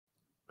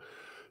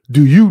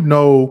Do you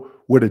know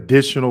what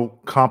additional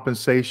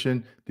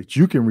compensation that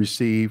you can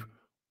receive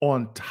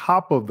on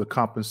top of the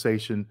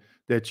compensation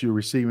that you're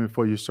receiving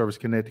for your service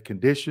connected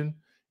condition?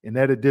 And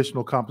that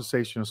additional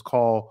compensation is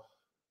called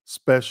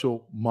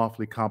special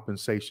monthly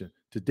compensation.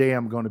 Today,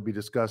 I'm going to be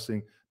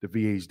discussing the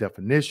VA's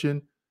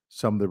definition,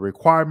 some of the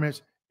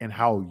requirements, and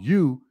how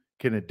you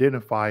can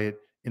identify it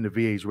in the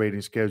VA's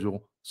rating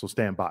schedule. So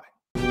stand by.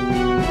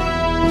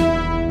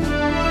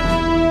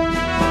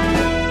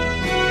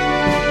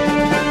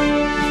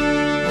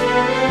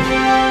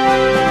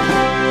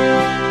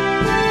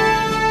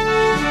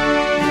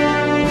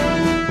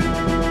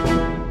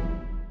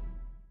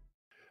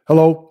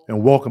 Hello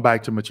and welcome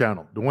back to my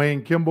channel.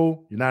 Dwayne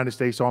Kimball, United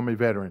States Army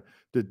veteran.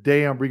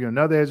 Today I'm bringing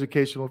another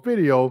educational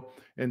video,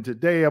 and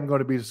today I'm going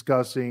to be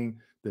discussing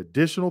the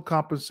additional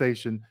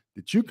compensation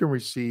that you can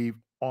receive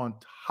on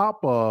top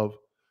of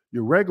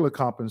your regular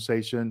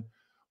compensation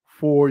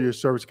for your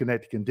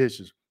service-connected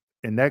conditions.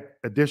 And that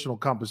additional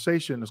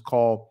compensation is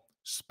called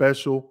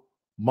special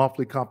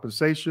monthly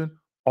compensation,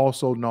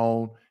 also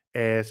known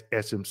as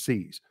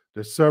SMCs.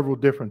 There's several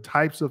different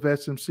types of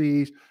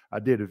SMCs. I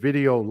did a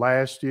video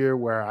last year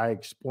where I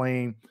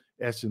explained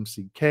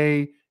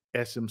SMCK,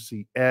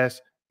 SMCS,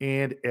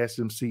 and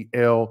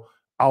SMCL.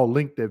 I'll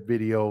link that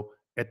video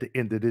at the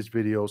end of this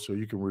video so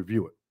you can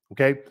review it,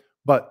 okay?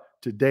 But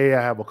today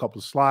I have a couple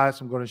of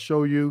slides I'm going to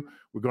show you.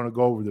 We're going to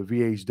go over the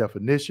VA's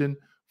definition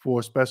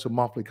for special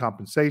monthly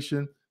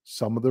compensation,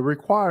 some of the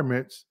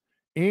requirements,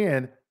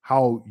 and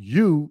how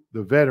you,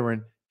 the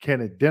veteran, can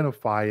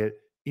identify it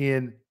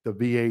in the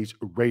VA's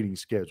rating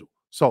schedule.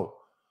 So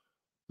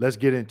let's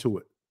get into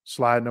it.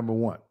 Slide number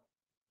one.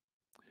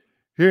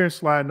 Here in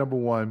slide number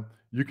one,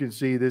 you can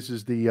see this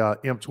is the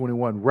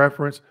M21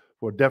 reference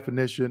for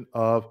definition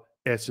of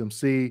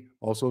SMC,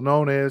 also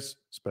known as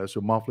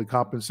special monthly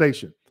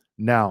compensation.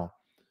 Now,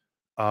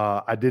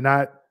 I did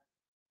not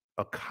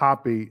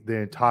copy the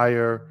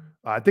entire,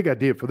 I think I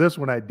did. For this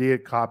one, I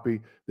did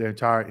copy the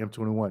entire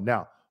M21.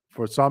 Now,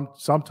 for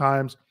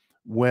sometimes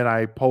when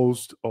I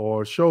post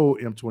or show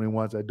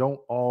M21s, I don't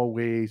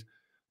always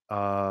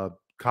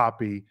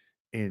copy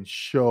and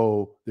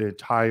show the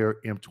entire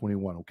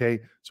M21, okay?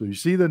 So you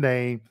see the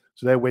name,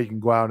 so that way you can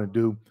go out and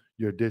do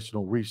your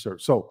additional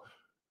research. So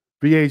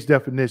VA's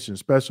definition,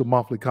 special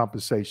monthly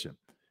compensation,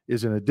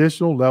 is an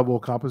additional level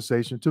of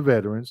compensation to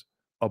veterans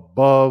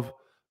above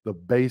the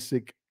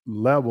basic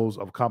levels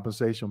of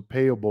compensation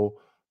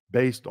payable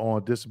based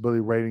on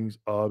disability ratings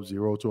of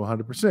 0 to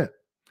 100%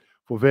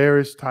 for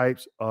various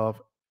types of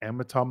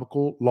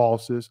anatomical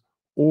losses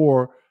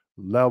or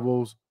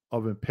levels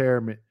of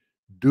impairment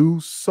due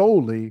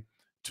solely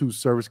to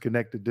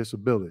service-connected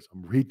disabilities.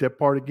 I'm going to read that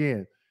part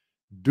again.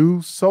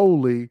 Due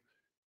solely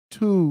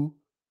to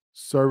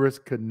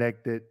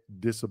service-connected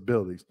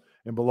disabilities.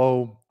 And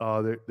below,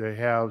 they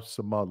have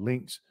some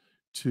links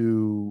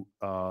to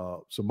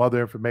some other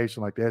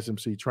information like the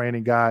SMC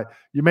training guide.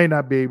 You may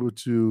not be able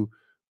to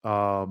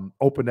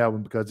open that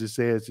one because it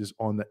says it's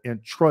on the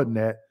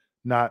intranet,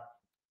 not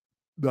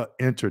the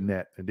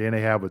internet. And then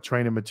they have a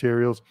training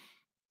materials.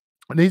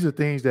 And these are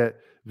things that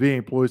VA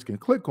employees can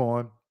click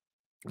on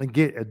and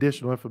get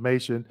additional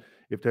information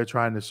if they're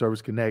trying to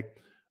service connect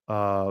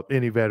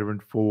any veteran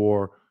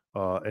for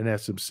an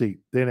SMC.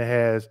 Then it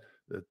has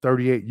the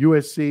 38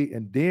 USC,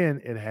 and then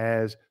it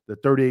has the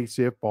 38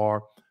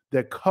 CFR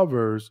that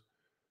covers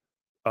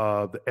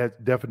the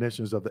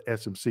definitions of the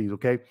SMCs,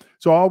 okay?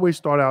 So I always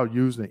start out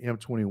using the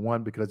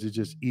M21 because it's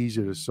just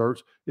easier to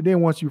search. And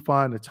then once you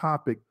find the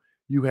topic,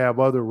 you have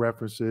other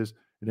references.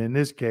 And in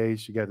this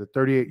case, you got the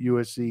 38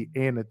 USC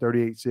and the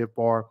 38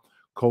 CFR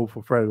code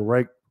for federal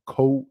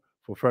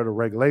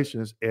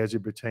regulations as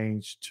it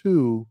pertains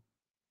to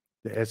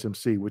the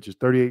SMC, which is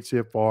 38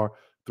 CFR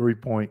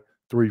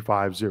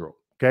 3.350.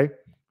 Okay,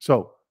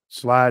 so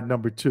slide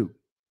number two.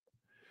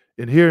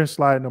 And here in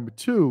slide number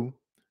two,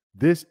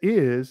 this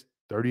is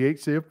 38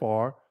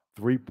 CFR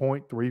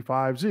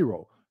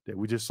 3.350 that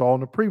we just saw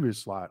on the previous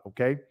slide.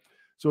 Okay,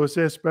 so it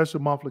says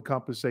special monthly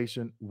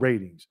compensation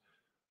ratings.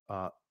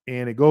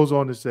 And it goes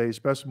on to say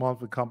special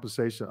monthly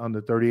compensation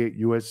under 38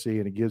 USC,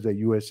 and it gives that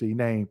USC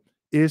name,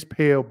 is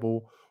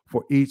payable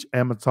for each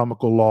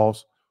anatomical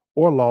loss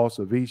or loss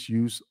of each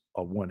use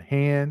of one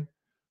hand,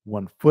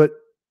 one foot,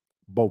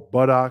 both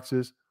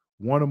buttocks,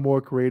 one or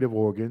more creative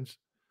organs,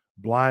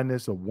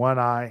 blindness of one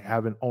eye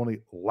having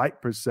only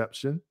light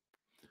perception,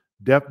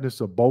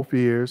 deafness of both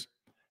ears,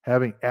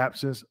 having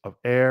absence of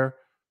air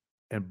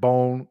and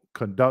bone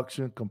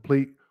conduction,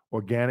 complete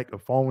organic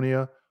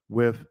aphonia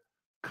with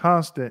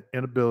constant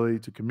inability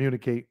to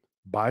communicate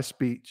by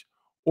speech,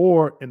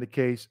 or in the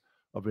case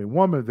of a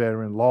woman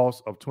veteran,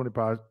 loss of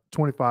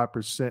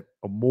 25%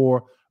 or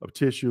more of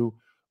tissue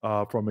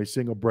from a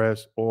single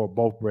breast or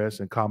both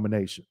breasts in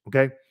combination.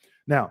 Okay.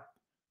 Now,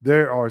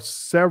 there are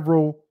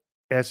several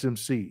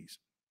SMCs.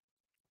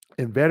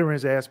 And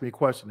veterans ask me a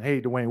question,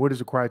 hey, Dwayne, what is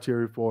the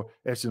criteria for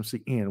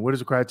SMCN? What is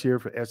the criteria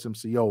for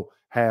SMCO,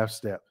 half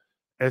step,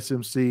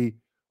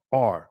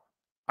 SMCR?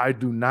 I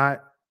do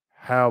not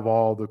have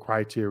all the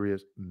criteria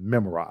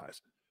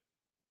memorized.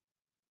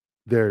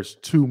 There's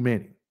too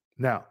many.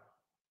 Now,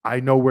 I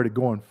know where to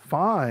go and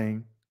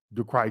find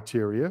the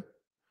criteria,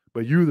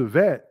 but you, the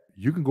vet,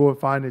 you can go and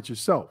find it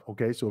yourself.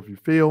 Okay. So if you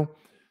feel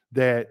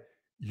that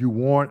you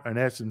want an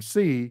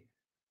SMC,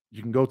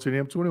 you can go to the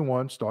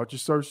M21, start your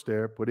search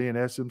there, put in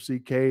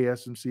SMCK,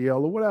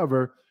 SMCL, or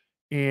whatever.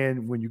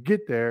 And when you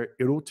get there,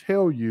 it'll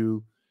tell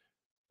you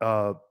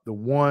the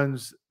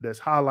ones that's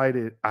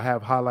highlighted. I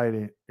have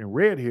highlighted in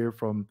red here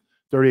from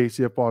 38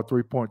 CFR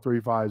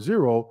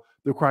 3.350,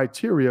 the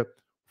criteria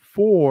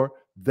for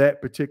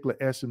that particular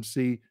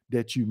SMC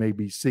that you may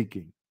be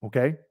seeking.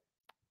 Okay.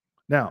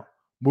 Now,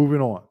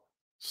 moving on,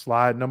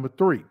 slide number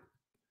 3.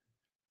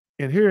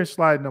 And here in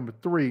slide number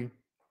 3,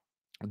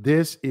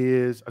 this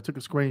is, I took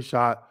a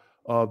screenshot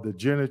of the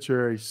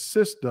genitourinary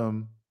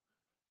system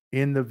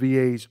in the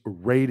VA's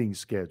rating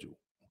schedule.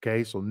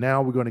 Okay, so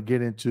now we're going to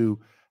get into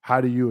how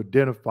do you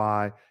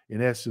identify an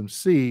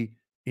SMC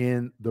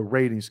in the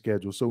rating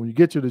schedule. So when you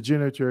get to the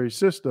genitourinary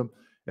system,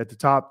 at the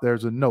top,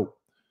 there's a note.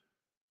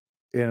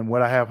 And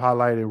what I have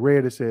highlighted in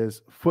red, it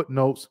says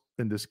footnotes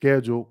in the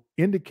schedule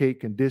indicate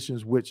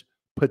conditions which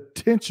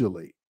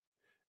potentially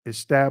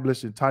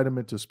establish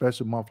entitlement to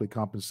special monthly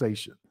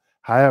compensation.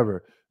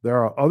 However,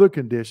 there are other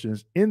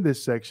conditions in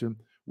this section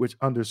which,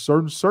 under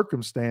certain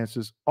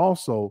circumstances,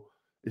 also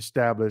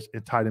establish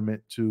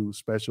entitlement to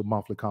special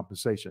monthly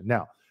compensation.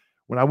 Now,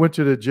 when I went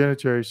to the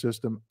genitourinary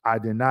system, I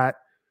did not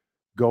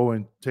go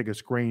and take a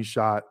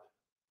screenshot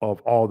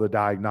of all the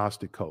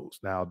diagnostic codes.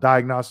 Now,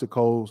 diagnostic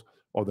codes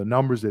are the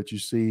numbers that you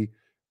see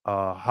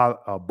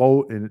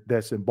bold, and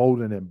that's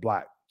emboldened in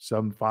black: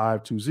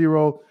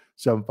 7520,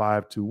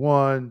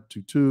 7521,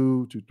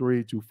 22,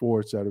 23, 24,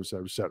 et cetera, et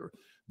cetera, et cetera.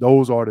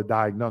 Those are the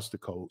diagnostic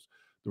codes.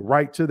 The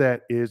right to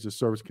that is the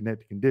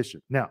service-connected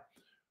condition. Now,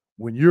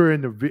 when you're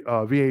in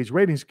the VA's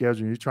rating schedule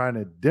and you're trying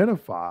to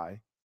identify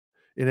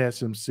an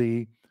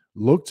SMC,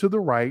 look to the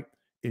right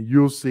and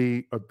you'll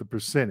see the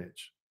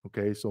percentage.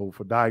 Okay, so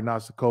for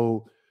diagnostic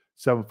code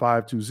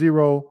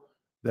 7520,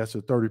 that's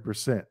a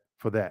 30%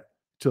 for that.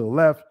 To the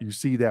left, you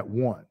see that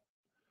 1.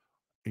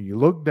 And you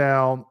look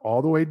down,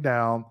 all the way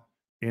down,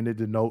 and it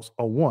denotes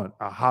a 1.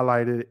 I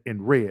highlighted it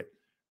in red.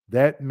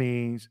 That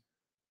means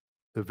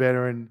the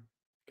veteran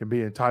can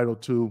be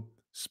entitled to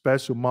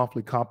special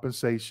monthly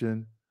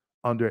compensation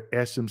under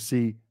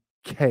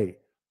SMC-K,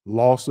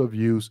 loss of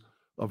use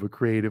of a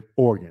creative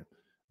organ.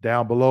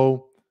 Down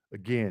below,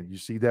 again, you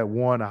see that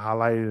 1 I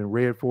highlighted in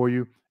red for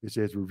you. It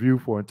says review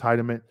for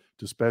entitlement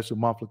to special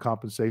monthly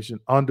compensation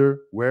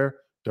under where?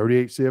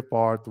 38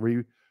 CFR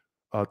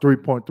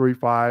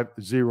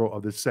 3.350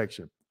 of this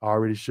section. I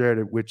already shared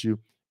it with you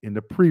in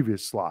the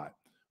previous slide.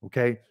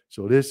 Okay,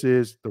 so this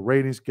is the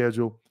rating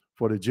schedule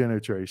for the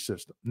genitourinary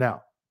system.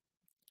 Now,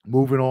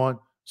 moving on,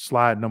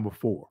 slide number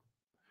 4.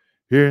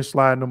 Here in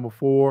slide number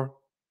 4,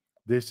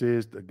 this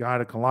is the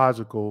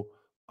gynecological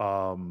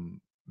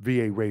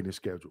VA rating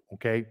schedule.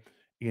 Okay,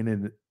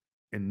 and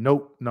in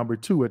note number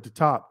 2 at the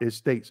top, it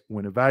states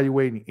when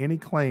evaluating any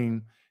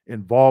claim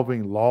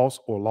involving loss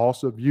or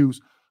loss of use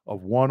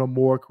of one or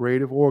more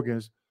creative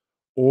organs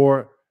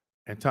or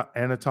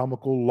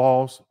anatomical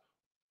loss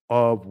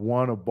of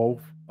one or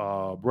both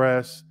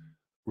breasts,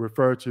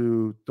 refer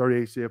to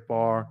 38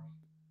 CFR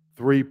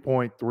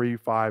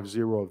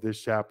 3.350 of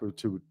this chapter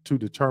to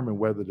determine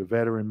whether the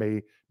veteran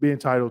may be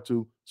entitled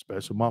to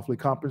special monthly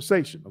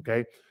compensation.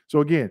 Okay,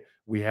 so again,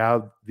 we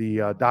have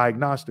the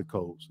diagnostic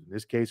codes. In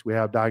this case, we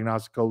have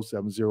diagnostic code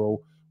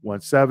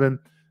 7017,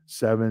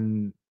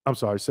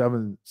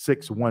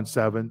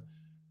 7617,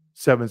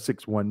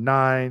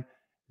 7619,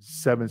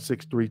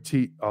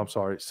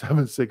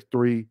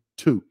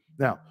 7632.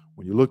 Now,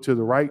 when you look to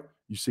the right,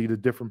 you see the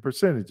different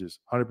percentages: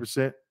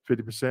 100%,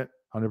 50%,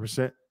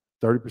 100%,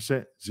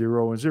 30%,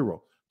 0, and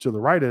 0. To the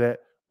right of that,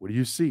 what do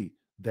you see?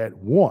 That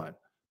 1.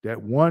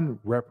 That 1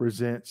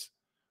 represents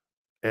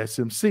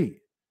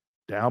SMC.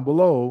 Down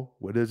below,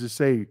 what does it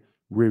say?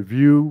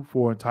 Review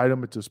for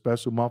entitlement to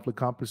special monthly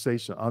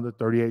compensation under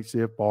 38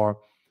 CFR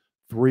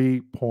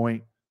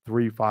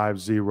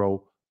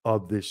 3.350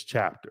 of this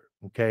chapter.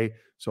 Okay,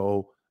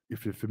 so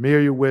if you're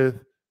familiar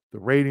with the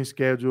rating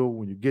schedule,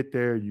 when you get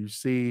there, you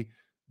see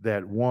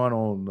that 1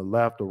 on the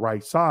left or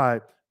right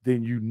side,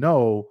 then you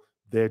know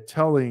they're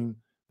telling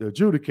the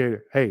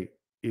adjudicator, hey,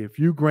 if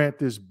you grant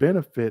this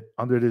benefit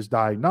under this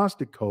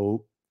diagnostic code,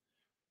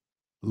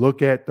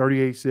 look at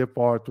 38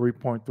 CFR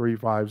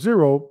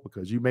 3.350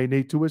 because you may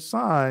need to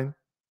assign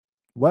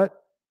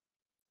what?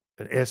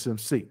 An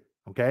SMC.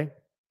 Okay.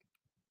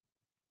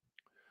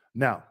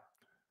 Now,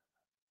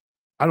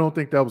 I don't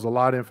think that was a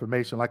lot of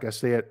information. Like I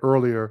said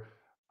earlier,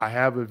 I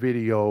have a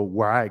video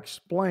where I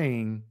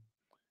explain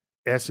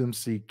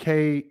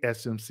SMCK,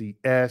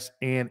 SMCS,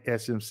 and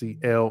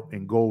SMCL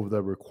and go over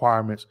the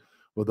requirements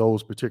for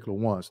those particular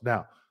ones.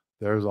 Now,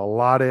 there's a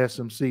lot of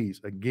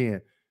SMCs.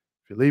 Again,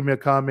 if you leave me a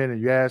comment and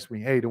you ask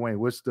me, hey, Dwayne,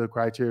 what's the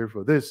criteria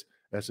for this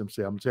SMC?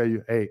 I'm going to tell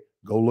you, hey,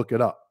 go look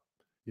it up.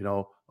 You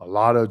know, a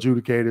lot of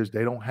adjudicators,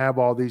 they don't have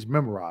all these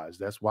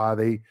memorized. That's why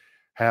they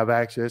have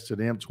access to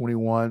the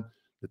M21,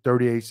 the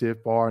 38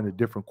 CFR, and the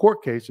different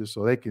court cases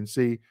so they can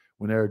see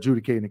when they're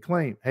adjudicating a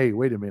claim, hey,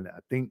 wait a minute, I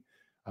think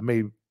I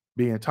may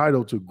be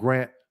entitled to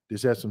grant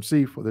this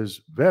SMC for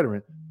this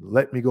veteran.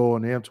 Let me go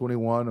on the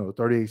M21 or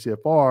 38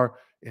 CFR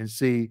and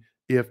see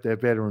if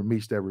that veteran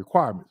meets their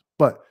requirements.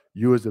 But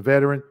you as a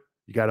veteran,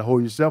 you got to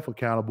hold yourself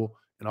accountable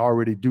and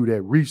already do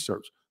that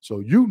research. So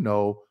you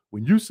know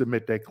when you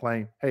submit that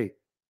claim, hey,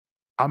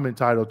 I'm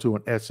entitled to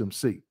an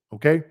SMC,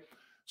 okay?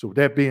 So with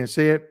that being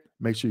said,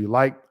 make sure you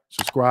like,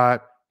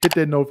 subscribe, hit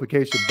that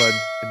notification button,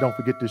 and don't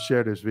forget to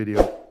share this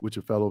video with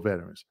your fellow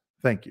veterans.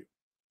 Thank you.